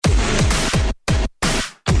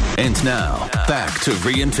And now, back to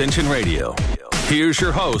Reinvention Radio. Here's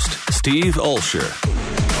your host, Steve Olsher.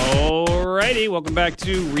 Alrighty, welcome back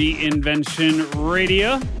to Reinvention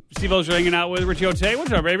Radio. Steve Olsher hanging out with Richie Ote.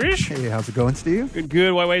 What's up, baby? Hey, how's it going, Steve?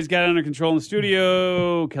 Good. Whiteway's got it under control in the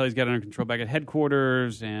studio. Kelly's got it under control back at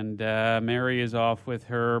headquarters. And Mary is off with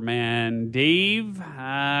her man, Dave,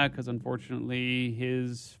 because unfortunately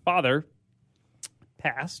his father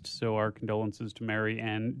passed. So our condolences to Mary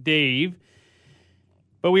and Dave.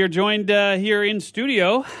 But we are joined here in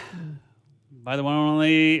studio by the one and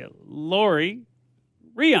only Lori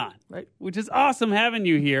Rion, right? Which is awesome having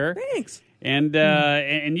you here. Thanks. And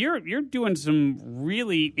you're doing some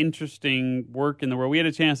really interesting work in the world. We had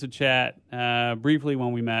a chance to chat briefly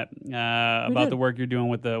when we met about the work you're doing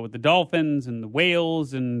with the dolphins and the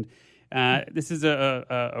whales, and this is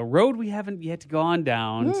a road we haven't yet gone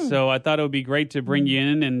down. So I thought it would be great to bring you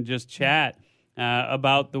in and just chat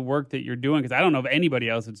about the work that you're doing, because I don't know of anybody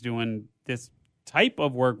else that's doing this type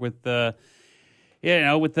of work with the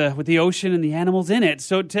with the ocean and the animals in it.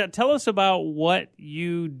 So tell us about what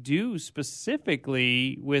you do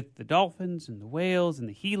specifically with the dolphins and the whales and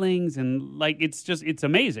the healings, and it's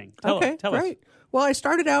amazing. Tell us. Well, I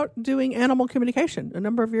started out doing animal communication a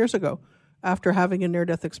number of years ago after having a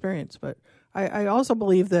near-death experience. But I also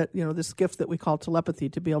believe that this gift that we call telepathy,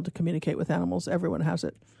 to be able to communicate with animals, everyone has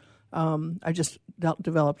it. I just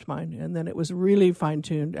developed mine, and then it was really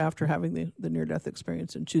fine-tuned after having the near-death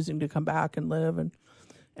experience and choosing to come back and live,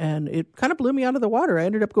 and it kind of blew me out of the water. I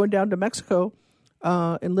ended up going down to Mexico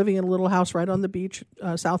and living in a little house right on the beach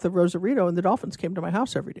south of Rosarito, and the dolphins came to my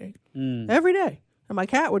house every day. Every day. And my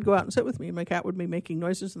cat would go out and sit with me, and my cat would be making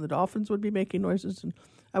noises, and the dolphins would be making noises, and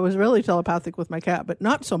I was really telepathic with my cat, but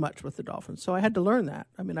not so much with the dolphins, so I had to learn that.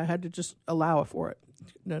 I mean, I had to just allow for it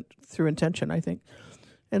through intention, I think.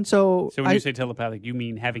 And so when you say telepathic, you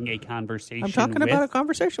mean having a conversation? I'm talking about a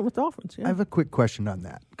conversation with dolphins. Yeah. I have a quick question on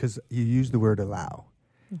that, because you use the word allow.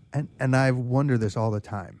 And I wonder this all the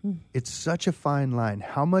time. It's such a fine line.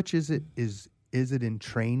 How much is it in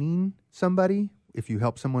training somebody, if you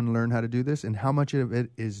help someone learn how to do this, and how much of it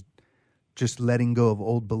is just letting go of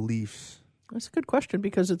old beliefs? That's a good question,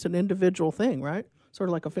 because it's an individual thing, right? Sort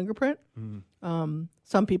of like a fingerprint.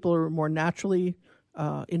 Some people are more naturally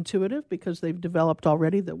intuitive because they've developed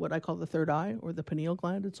already what I call the third eye, or the pineal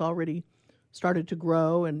gland. It's already started to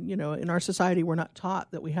grow, and in our society we're not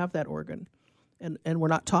taught that we have that organ, and we're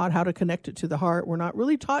not taught how to connect it to the heart. We're not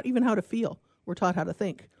really taught even how to feel. We're taught how to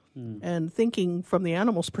think, and thinking from the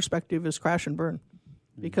animal's perspective is crash and burn,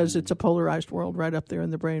 because it's a polarized world right up there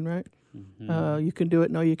in the brain, right? You can do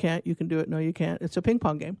it, no you can't. You can do it, no you can't. It's a ping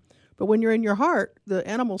pong game. But when you're in your heart, the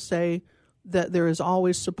animals say that there is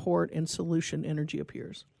always support and solution energy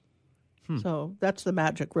appears. So that's the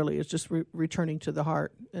magic, really, is just returning to the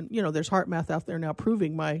heart. And, there's heart math out there now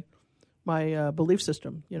proving my belief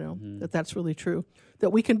system, that's really true, that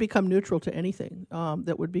we can become neutral to anything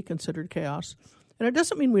that would be considered chaos. And it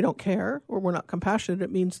doesn't mean we don't care or we're not compassionate.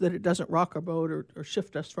 It means that it doesn't rock our boat or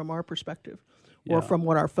shift us from our perspective or from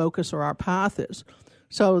what our focus or our path is.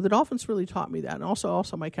 So the dolphins really taught me that. And also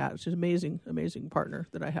my cat. She's an amazing partner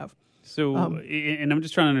that I have. So, and I'm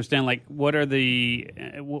just trying to understand, what are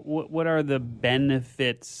the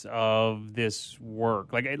benefits of this work?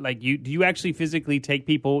 Do you actually physically take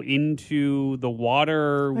people into the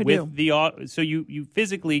water so you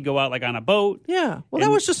physically go out on a boat? Yeah. Well, that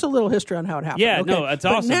was just a little history on how it happened. Yeah, okay. No, that's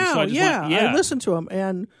awesome. Now, so I listened to them,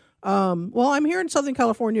 and I'm here in Southern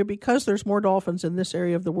California because there's more dolphins in this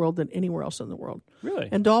area of the world than anywhere else in the world. Really?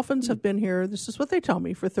 And dolphins have been here, this is what they tell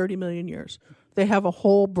me, for 30 million years. They have a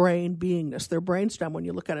whole brain beingness. Their brainstem, when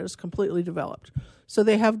you look at it, is completely developed. So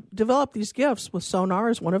they have developed these gifts, with sonar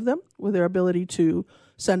is one of them, with their ability to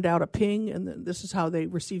send out a ping, and this is how they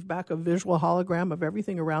receive back a visual hologram of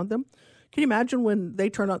everything around them. Can you imagine when they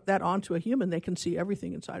turn that on to a human, they can see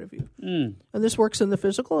everything inside of you? And this works in the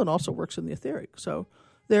physical and also works in the etheric. So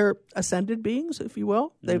they're ascended beings, if you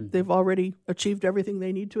will. They've already achieved everything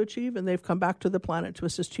they need to achieve, and they've come back to the planet to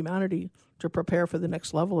assist humanity to prepare for the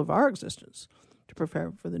next level of our existence, to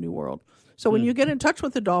prepare for the new world. So when you get in touch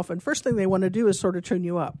with the dolphin, first thing they want to do is sort of tune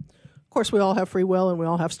you up. Of course, we all have free will and we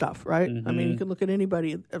all have stuff, right? I mean, you can look at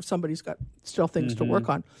anybody if somebody's got still things to work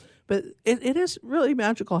on. But it is really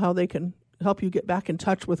magical how they can help you get back in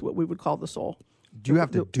touch with what we would call the soul. Do you have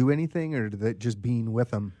to do anything, or just being with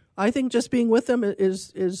them? I think just being with them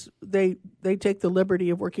is they take the liberty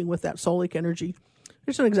of working with that soulic energy.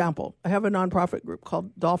 Here's an example. I have a nonprofit group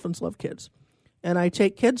called Dolphins Love Kids. And I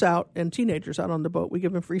take kids out and teenagers out on the boat. We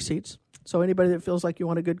give them free seats. So anybody that feels like you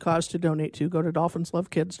want a good cause to donate to, go to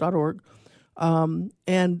dolphinslovekids.org.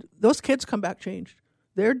 And those kids come back changed.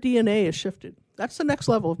 Their DNA is shifted. That's the next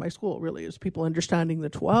level of my school, really, is people understanding the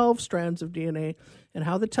 12 strands of DNA and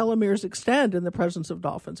how the telomeres extend in the presence of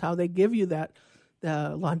dolphins, how they give you that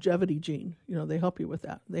longevity gene. They help you with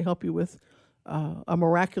that. They help you with a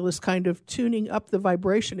miraculous kind of tuning up the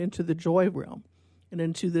vibration into the joy realm and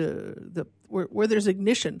into the where there's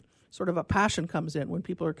ignition. Sort of a passion comes in when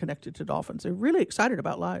people are connected to dolphins. They're really excited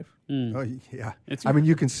about life. Oh, yeah.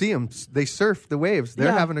 You can see them. They surf the waves.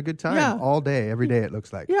 They're having a good time all day, every day, it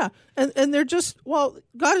looks like. Yeah. And they're just, God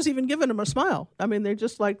has even given them a smile. I mean, they're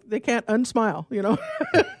just like, they can't unsmile,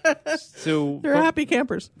 So they're happy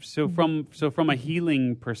campers. So from a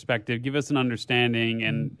healing perspective, give us an understanding,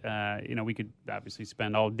 and we could obviously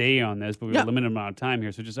spend all day on this, but we have a limited amount of time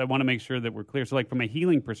here. So I want to make sure that we're clear. So from a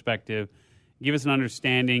healing perspective, give us an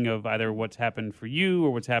understanding of either what's happened for you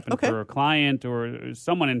or what's happened for a client or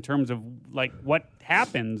someone in terms of what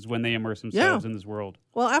happens when they immerse themselves in this world.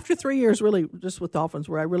 Well, after 3 years, really, just with dolphins,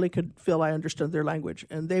 where I really could feel I understood their language,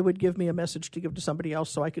 and they would give me a message to give to somebody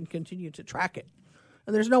else so I could continue to track it.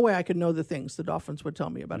 And there's no way I could know the things the dolphins would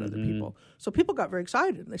tell me about other people. So people got very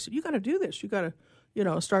excited, and they said, you got to do this. You got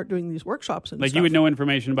to, start doing these workshops and stuff. You would know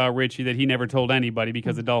information about Richie that he never told anybody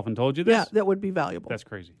because the dolphin told you this? Yeah, that would be valuable. That's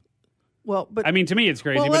crazy. Well, but I mean, to me, it's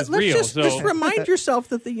crazy, but it's real. Just remind yourself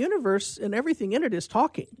that the universe and everything in it is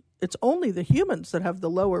talking. It's only the humans that have the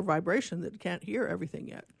lower vibration that can't hear everything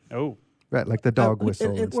yet. Oh. Right, like the dog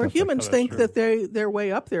whistle. And where humans think that they're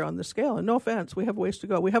way up there on the scale. And no offense, we have ways to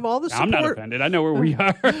go. We have all the support. I'm not offended. I know where we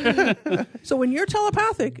are. So when you're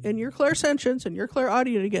telepathic and you're clairsentience and you're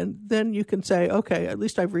clairaudient again, then you can say, okay, at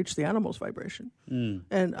least I've reached the animal's vibration.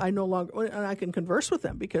 And I no longer, and I can converse with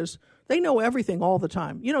them because they know everything all the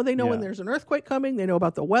time. They know when there's an earthquake coming. They know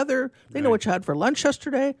about the weather. They know what you had for lunch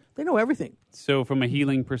yesterday. They know everything. So from a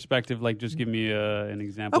healing perspective, just give me an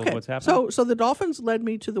example of what's happening. So the dolphins led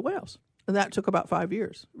me to the whales. And that took about 5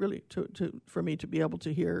 years, really, for me to be able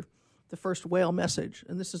to hear the first whale message.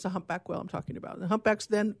 And this is a humpback whale I'm talking about. The humpbacks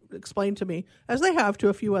then explained to me, as they have to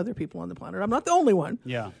a few other people on the planet, I'm not the only one,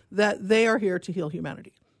 that they are here to heal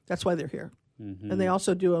humanity. That's why they're here. Mm-hmm. And they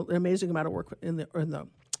also do an amazing amount of work for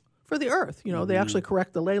the Earth. They actually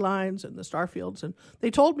correct the ley lines and the star fields. And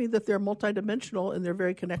they told me that they're multidimensional and they're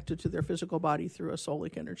very connected to their physical body through a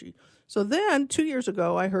soulic energy. So then 2 years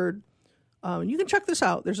ago, I heard, you can check this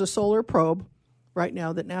out. There's a solar probe right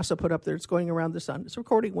now that NASA put up there. It's going around the sun. It's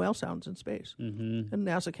recording whale sounds in space. Mm-hmm. And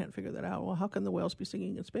NASA can't figure that out. Well, how can the whales be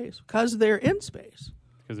singing in space? Because they're in space.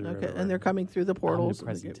 And they're coming through the portals.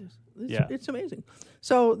 It's amazing.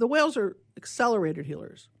 So the whales are accelerated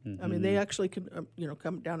healers. Mm-hmm. I mean, they actually can,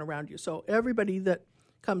 come down around you. So everybody that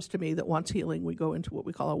comes to me that wants healing, we go into what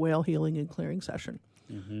we call a whale healing and clearing session.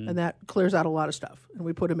 Mm-hmm. And that clears out a lot of stuff. And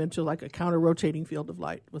we put them into like a counter-rotating field of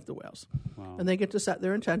light with the whales. Wow. And they get to set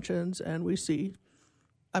their intentions, and we see,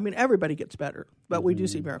 everybody gets better, but we do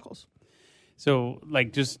see miracles. So,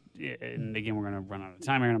 and again, we're going to run out of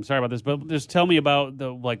time here, and I'm sorry about this, but just tell me about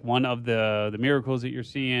one of the miracles that you're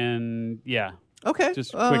seeing. Yeah. Okay.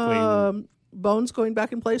 Just quickly. Bones going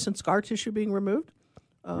back in place and scar tissue being removed.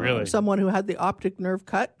 Really? Someone who had the optic nerve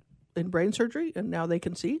cut in brain surgery, and now they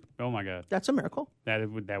can see. Oh my God, that's a miracle. That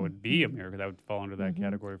would be a miracle. That would fall under that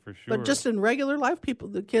category for sure. But just in regular life,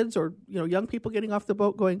 the kids or young people getting off the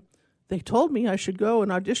boat going, they told me I should go and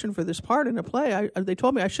audition for this part in a play. They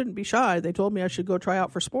told me I shouldn't be shy. They told me I should go try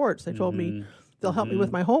out for sports. They told me they'll help me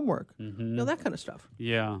with my homework. Mm-hmm. That kind of stuff.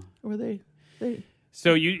 Yeah. Where they.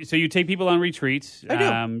 So you take people on retreats. I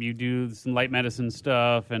do. You do some light medicine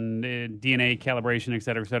stuff and DNA calibration, et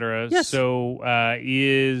cetera, et cetera. Yes. So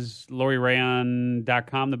is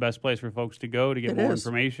LoriRayon.com the best place for folks to go to get more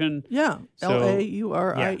information? Yeah. So,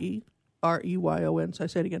 LAURIEREYON. So I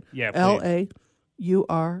say it again. Yeah, please.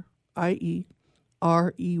 LAURIEREYON.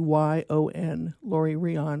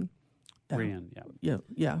 LoriRayon.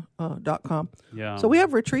 .com. Yeah. So we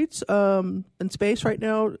have retreats in space right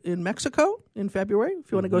now in Mexico in February. If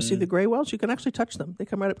you want to go see the gray whales, you can actually touch them. They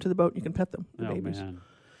come right up to the boat and you can pet them, the babies. Man.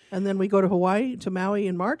 And then we go to Hawaii, to Maui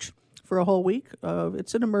in March for a whole week.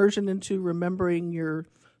 It's an immersion into remembering your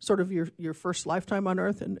first lifetime on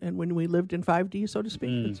Earth and when we lived in 5D, so to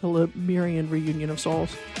speak. It's a Lemurian reunion of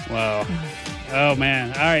souls. Wow. Oh,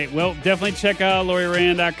 man. All right. Well, definitely check out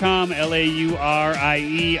LoriRayon.com,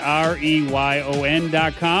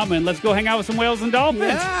 LAURIEREYON.com, and let's go hang out with some whales and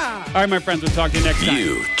dolphins. Yeah. All right, my friends. We'll talk to you next time.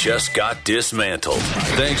 You just got dismantled.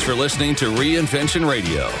 Thanks for listening to Reinvention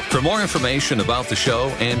Radio. For more information about the show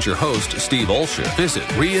and your host, Steve Olsher, visit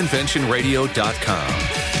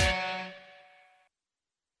reinventionradio.com.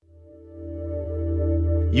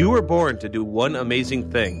 You were born to do one amazing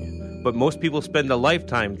thing, but most people spend a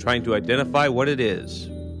lifetime trying to identify what it is.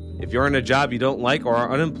 If you're in a job you don't like or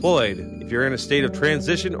are unemployed, if you're in a state of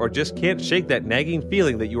transition or just can't shake that nagging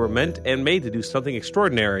feeling that you were meant and made to do something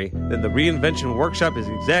extraordinary, then the Reinvention Workshop is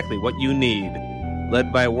exactly what you need.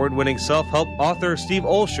 Led by award-winning self-help author Steve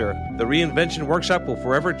Olsher, the Reinvention Workshop will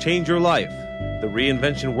forever change your life. The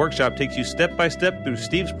Reinvention Workshop takes you step by step through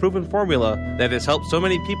Steve's proven formula that has helped so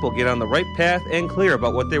many people get on the right path and clear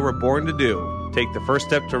about what they were born to do. Take the first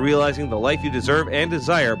step to realizing the life you deserve and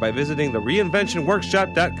desire by visiting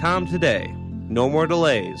thereinventionworkshop.com today. No more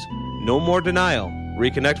delays. No more denial.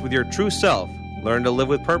 Reconnect with your true self. Learn to live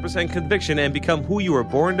with purpose and conviction and become who you were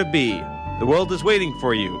born to be. The world is waiting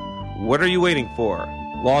for you. What are you waiting for?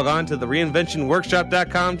 Log on to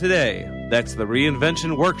thereinventionworkshop.com today. That's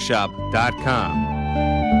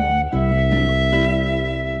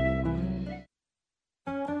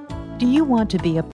thereinventionworkshop.com. Do you want to be a